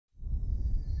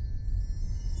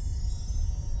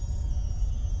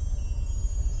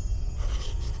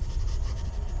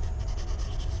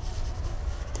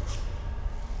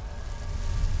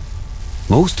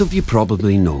Most of you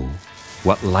probably know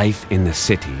what life in the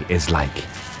city is like.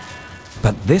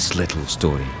 But this little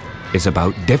story is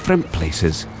about different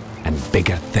places and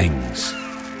bigger things.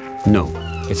 No,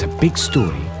 it's a big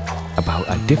story about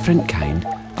a different kind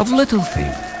of little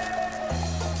thing.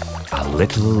 A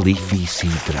little leafy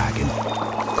sea dragon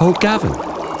called Gavin.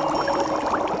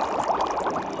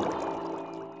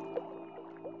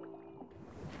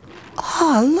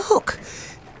 Oh, look!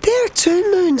 There are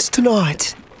 2 moons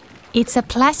tonight. It's a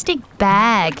plastic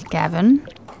bag, Gavin.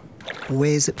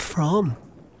 Where's it from?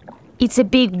 It's a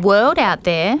big world out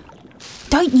there.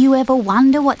 Don't you ever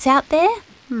wonder what's out there?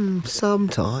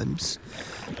 Sometimes.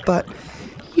 But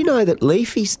you know that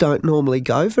leafies don't normally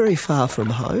go very far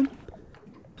from home.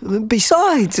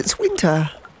 Besides, it's winter.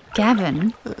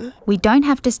 Gavin, we don't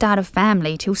have to start a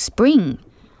family till spring.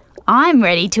 I'm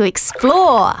ready to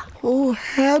explore. Oh,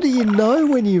 how do you know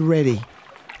when you're ready?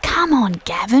 Come on,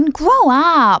 Gavin, grow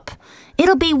up.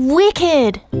 It'll be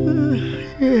wicked.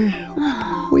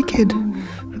 Wicked.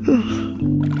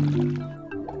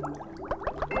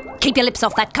 Keep your lips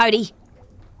off that, Cody.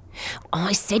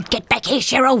 I said get back here,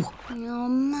 Cheryl. Oh,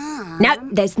 Mum. No,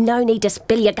 there's no need to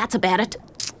spill your guts about it.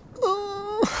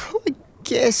 Oh, I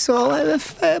guess I'll have a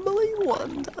family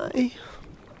one day.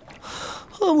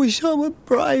 I wish I were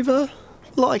braver,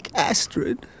 like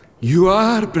Astrid. You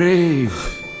are brave.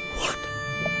 What?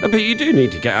 But you do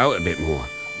need to get out a bit more.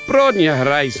 Broaden your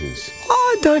horizons.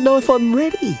 I don't know if I'm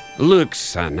ready. Look,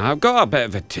 son, I've got a bit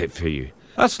of a tip for you.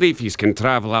 Us leafies can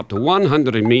travel up to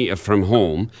 100 metres from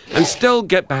home and still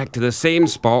get back to the same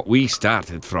spot we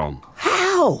started from.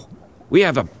 How? We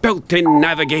have a built-in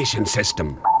navigation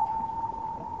system.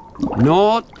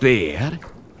 Not there.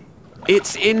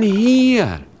 It's in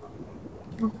here.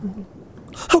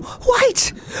 Oh,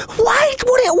 wait! What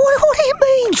do you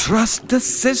mean? Trust the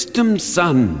system,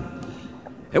 son.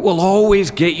 It will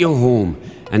always get you home.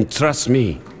 And trust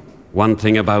me, one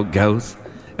thing about girls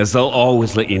is they'll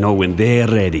always let you know when they're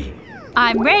ready.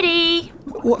 I'm ready.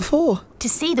 What for? To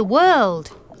see the world.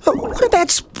 What about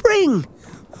spring?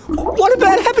 What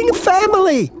about having a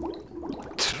family?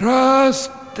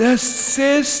 Trust the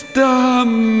system.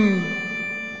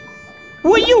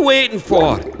 What are you waiting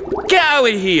for? Get out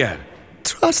of here.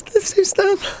 Trust the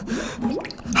system?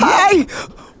 Hey!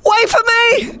 Wait for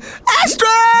me!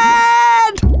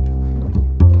 Astrid!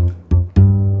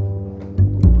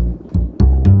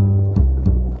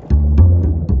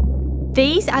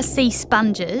 These are sea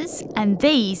sponges and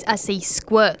these are sea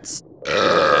squirts.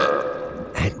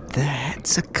 And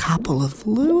that's a couple of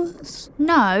lures.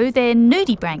 No, they're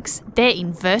nudibranchs. They're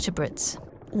invertebrates.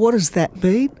 What does that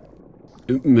mean?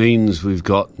 It means we've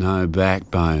got no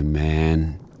backbone,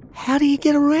 man. How do you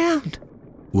get around?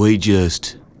 We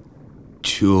just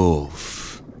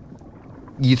chuff.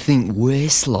 You think we're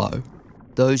slow?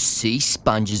 Those sea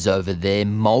sponges over there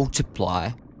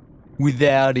multiply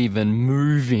without even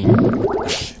moving.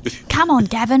 Come on,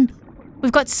 Gavin.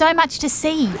 We've got so much to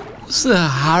see. What's the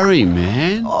hurry,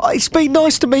 man? Oh, it's been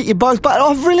nice to meet you both, but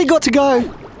I've really got to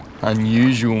go.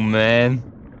 Unusual, man.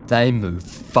 They move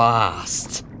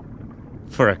fast.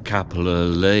 For a couple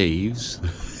of leaves.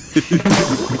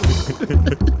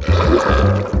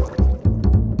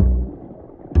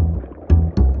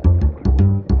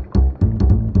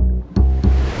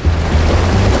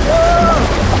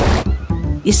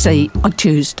 You see, on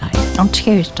Tuesday. On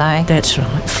Tuesday? That's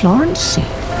right, Florence said.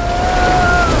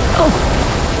 Oh,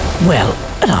 well,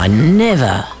 but I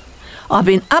never. I've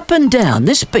been up and down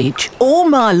this beach all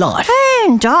my life.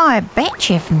 And I bet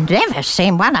you've never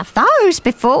seen one of those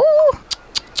before.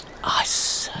 I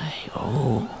say,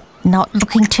 oh. Not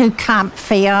looking too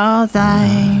comfy, are they?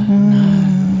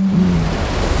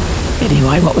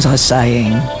 Anyway, what was I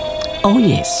saying? Oh,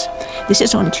 yes. This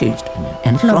is on Tuesday.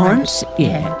 And Florence,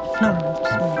 yeah.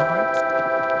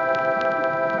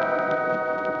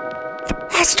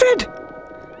 Astrid!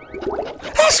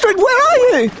 Astrid, where are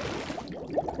you?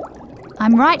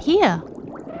 I'm right here.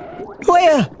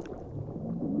 Where?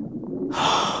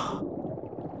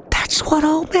 That's what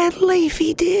old man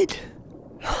Leafy did.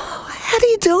 How do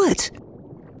you do it?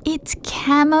 It's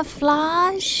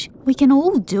camouflage. We can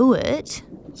all do it.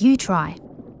 You try.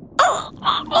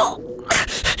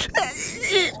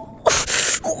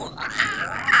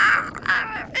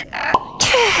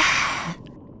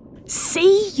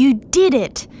 See, you did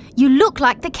it. You look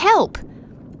like the kelp.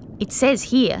 It says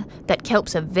here that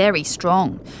kelps are very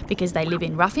strong because they live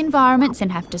in rough environments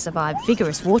and have to survive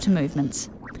vigorous water movements.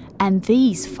 And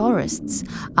these forests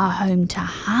are home to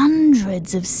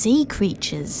hundreds of sea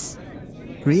creatures.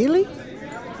 Really?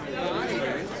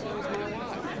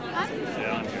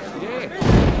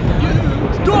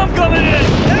 Storm coming in!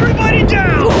 Everybody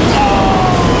down!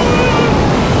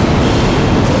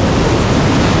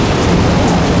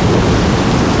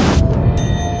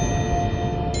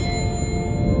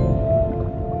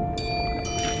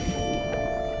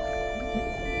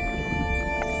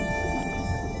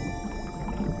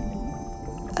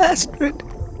 Astrid,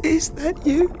 is that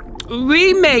you?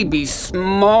 We may be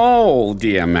small,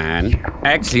 dear man.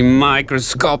 Actually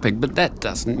microscopic, but that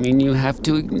doesn't mean you have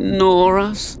to ignore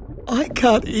us. I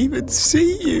can't even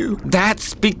see you.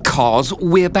 That's because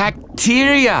we're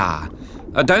bacteria.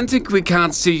 I don't think we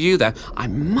can't see you, though. I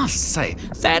must say,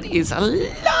 that is a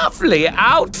lovely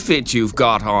outfit you've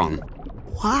got on.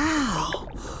 Wow.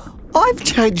 I've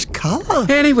changed colour.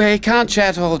 Anyway, can't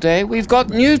chat all day. We've got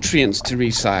nutrients to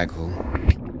recycle.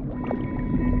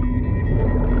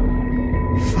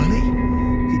 Funny.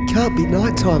 It can't be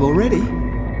night time already.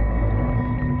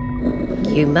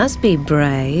 You must be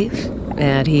brave,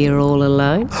 out here all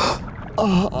alone.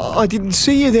 Oh, I didn't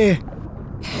see you there.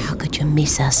 How could you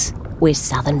miss us? We're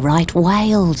southern right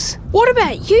whales. What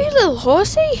about you, little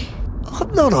horsey?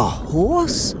 I'm not a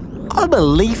horse. I'm a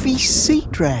Leafy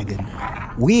Seadragon.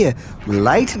 We're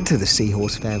related to the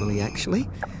seahorse family, actually.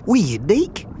 We're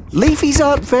unique. Leafies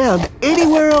aren't found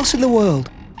anywhere else in the world.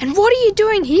 And what are you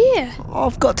doing here?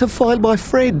 I've got to find my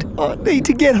friend. I need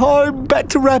to get home, back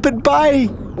to Rapid Bay.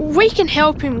 We can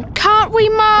help him, can't we,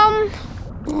 Mum?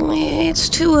 It's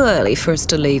too early for us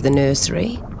to leave the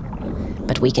nursery.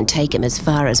 But we can take him as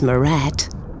far as Marat.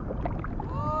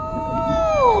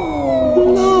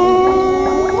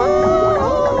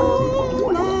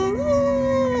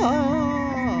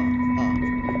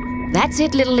 That's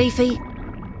it, little Leafy.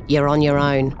 You're on your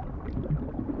own.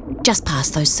 Just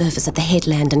past those surfers at the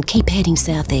headland and keep heading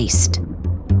southeast.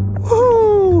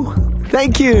 Woo!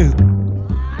 Thank you.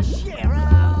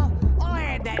 Cheryl! I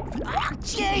had that.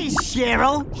 Jeez,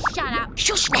 Cheryl! Shut up.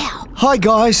 Shush now. Hi,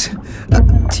 guys.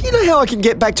 Do you know how I can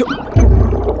get back to...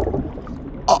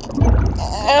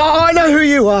 I know who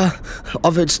you are.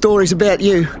 I've heard stories about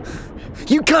you.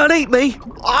 You can't eat me.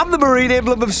 I'm the marine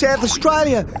emblem of South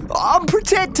Australia. I'm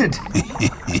protected.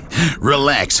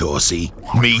 Relax, horsey.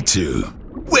 Me too.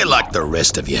 We're like the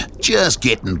rest of you, just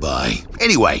getting by.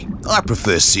 Anyway, I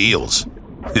prefer seals.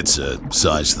 It's a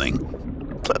size thing.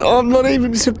 But I'm not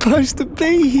even supposed to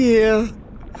be here.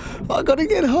 I gotta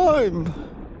get home.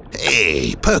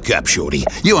 Hey, perk up, shorty.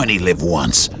 You only live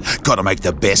once. Gotta make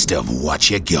the best of what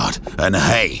you got. And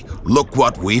hey, look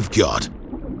what we've got.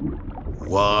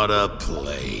 What a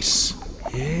place.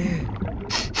 Yeah.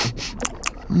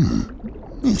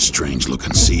 Strange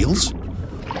looking seals.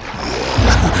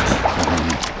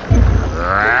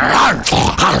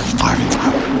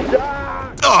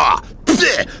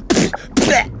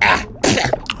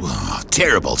 Oh,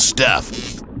 terrible stuff.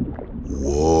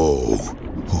 Whoa.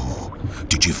 Oh,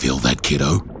 did you feel that,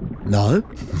 kiddo? No.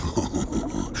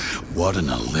 What an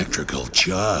electrical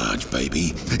charge,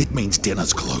 baby. It means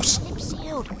dinner's close.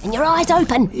 Sealed and your eyes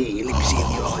open. Yeah, your lips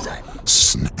sealed, your eyes open.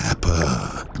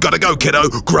 Snapper. Gotta go, kiddo.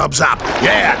 Grubs up.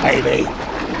 Yeah, baby.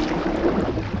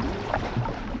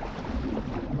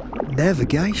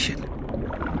 Navigation.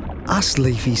 Us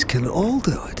Leafies can all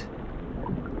do it.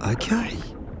 Okay.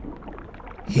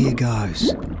 Here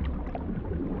goes.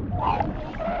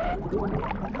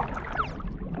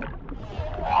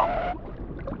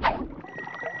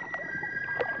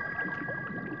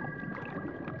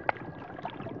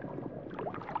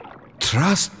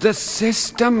 Trust the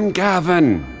system,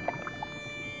 Gavin.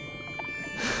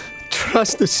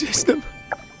 Trust the system.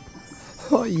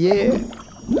 Oh, yeah.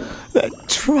 That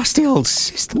trusty old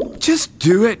system. Just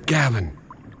do it, Gavin.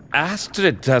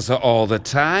 Astrid does it all the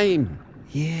time.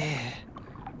 Yeah.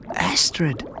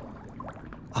 Astrid.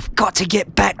 I've got to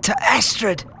get back to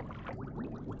Astrid.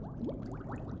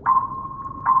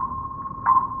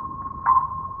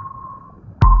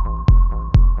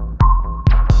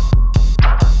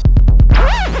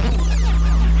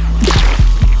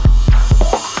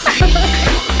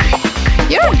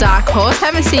 You're a dark horse,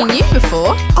 haven't seen you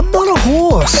before. I'm not a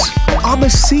horse. I'm a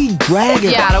sea dragon.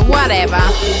 Yada, whatever.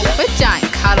 We're giant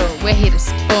cuddle. We're here to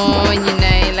spawn,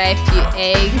 lay a few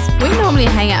eggs. We normally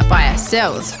hang out by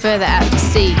ourselves, further out to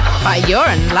sea. But you're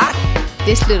in luck.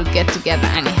 This little get-together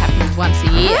only happens once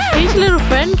a year. Who's your little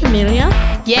friend, Camellia?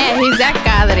 Yeah, who's that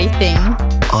gathery thing?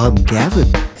 I'm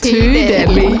Gavin. Too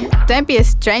deadly. Don't be a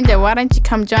stranger. Why don't you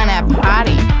come join our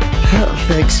party?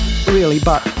 Thanks, really,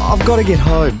 but I've got to get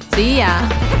home. See ya.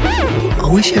 I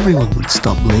wish everyone would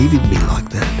stop leaving me like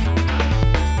that.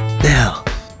 Now,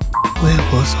 where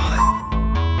was I?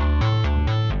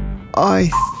 I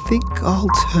think I'll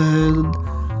turn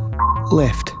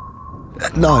left.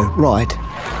 No, right.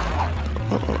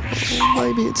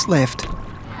 Maybe it's left.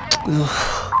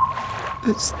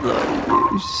 It's no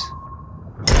use.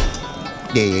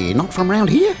 You're not from round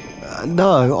here?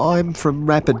 No, I'm from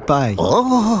Rapid Bay.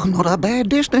 Oh, not a bad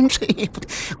distance.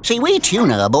 See, we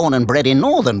tuna are born and bred in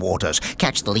northern waters,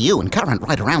 catch the Liu and current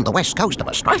right around the west coast of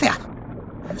Australia.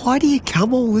 Why do you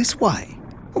come all this way?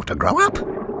 Oh, to grow up.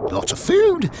 Lots of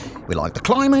food. We like the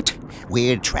climate.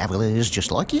 We're travellers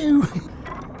just like you.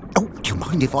 Oh, do you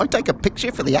mind if I take a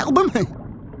picture for the album?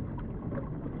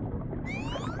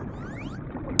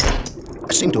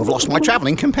 I seem to have lost my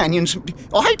travelling companions.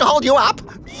 I hate to hold you up.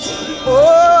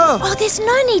 Oh, there's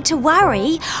no need to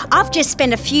worry. I've just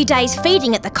spent a few days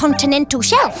feeding at the continental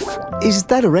shelf. Is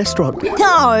that a restaurant?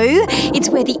 No, it's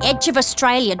where the edge of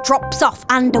Australia drops off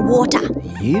underwater.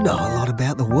 You know a lot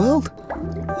about the world.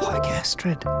 Like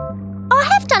Astrid. I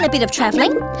have done a bit of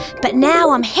travelling, but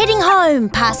now I'm heading home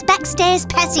past Backstairs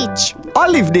Passage. I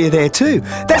live near there too.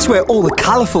 That's where all the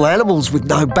colourful animals with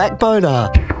no backbone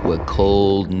are. We're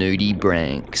called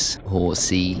nudibranchs,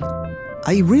 horsey.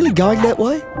 Are you really going that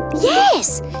way?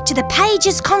 Yes, to the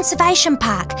Pages Conservation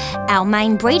Park, our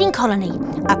main breeding colony,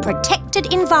 a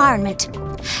protected environment.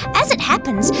 As it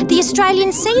happens, the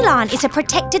Australian sea lion is a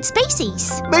protected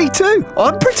species. Me too.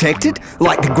 I'm protected,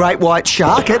 like the great white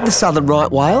shark and the southern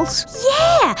right whales.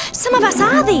 Yeah, some of us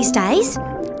are these days.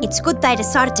 It's good they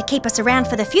decided to keep us around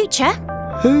for the future.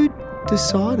 Who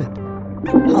decided?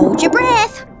 Hold your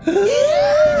breath.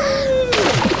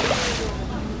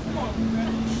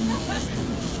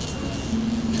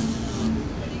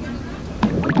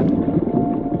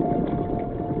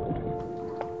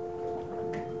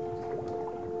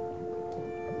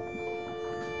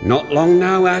 Not long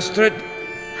now, Astrid.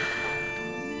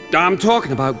 I'm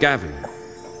talking about Gavin.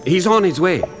 He's on his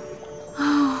way.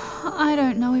 Oh, I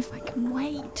don't know if I can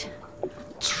wait.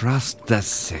 Trust the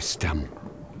system.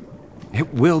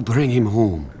 It will bring him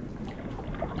home.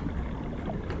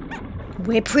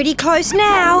 We're pretty close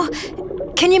now.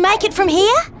 Can you make it from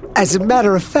here? As a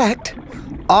matter of fact,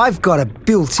 I've got a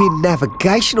built-in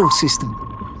navigational system.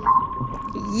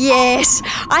 Yes,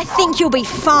 I think you'll be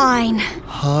fine.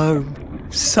 Home.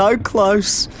 So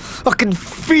close. I can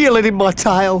feel it in my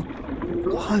tail.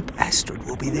 I hope Astrid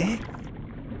will be there.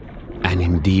 And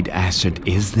indeed Astrid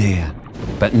is there.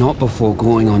 But not before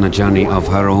going on a journey of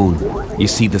her own. You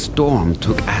see, the storm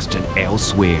took Astrid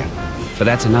elsewhere. But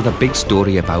that's another big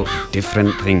story about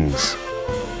different things.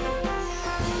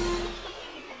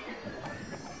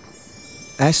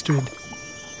 Astrid.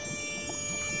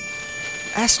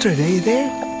 Astrid, are you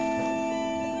there?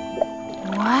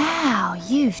 Wow,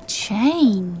 you've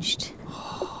changed.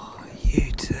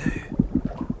 You too.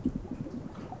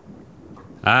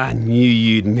 I knew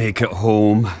you'd make it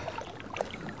home.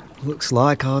 Looks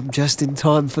like I'm just in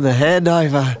time for the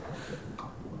handover.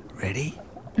 Ready?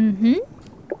 Mm-hmm.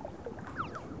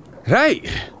 Right.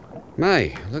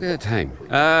 My, look at the time.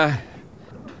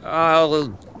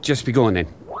 I'll just be going then.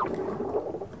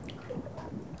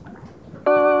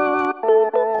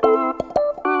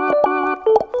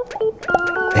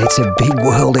 It's a big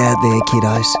world out there,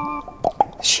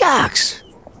 kiddos. Sharks,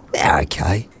 they're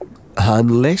okay.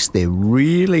 Unless they're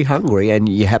really hungry and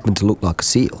you happen to look like a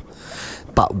seal.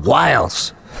 But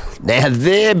whales, now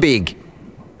they're big.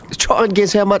 Try and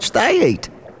guess how much they eat.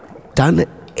 Don't let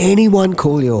anyone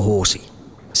call you a horsey.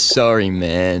 Sorry,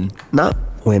 man. No,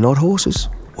 we're not horses.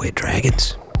 We're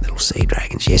dragons. Little sea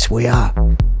dragons, yes we are.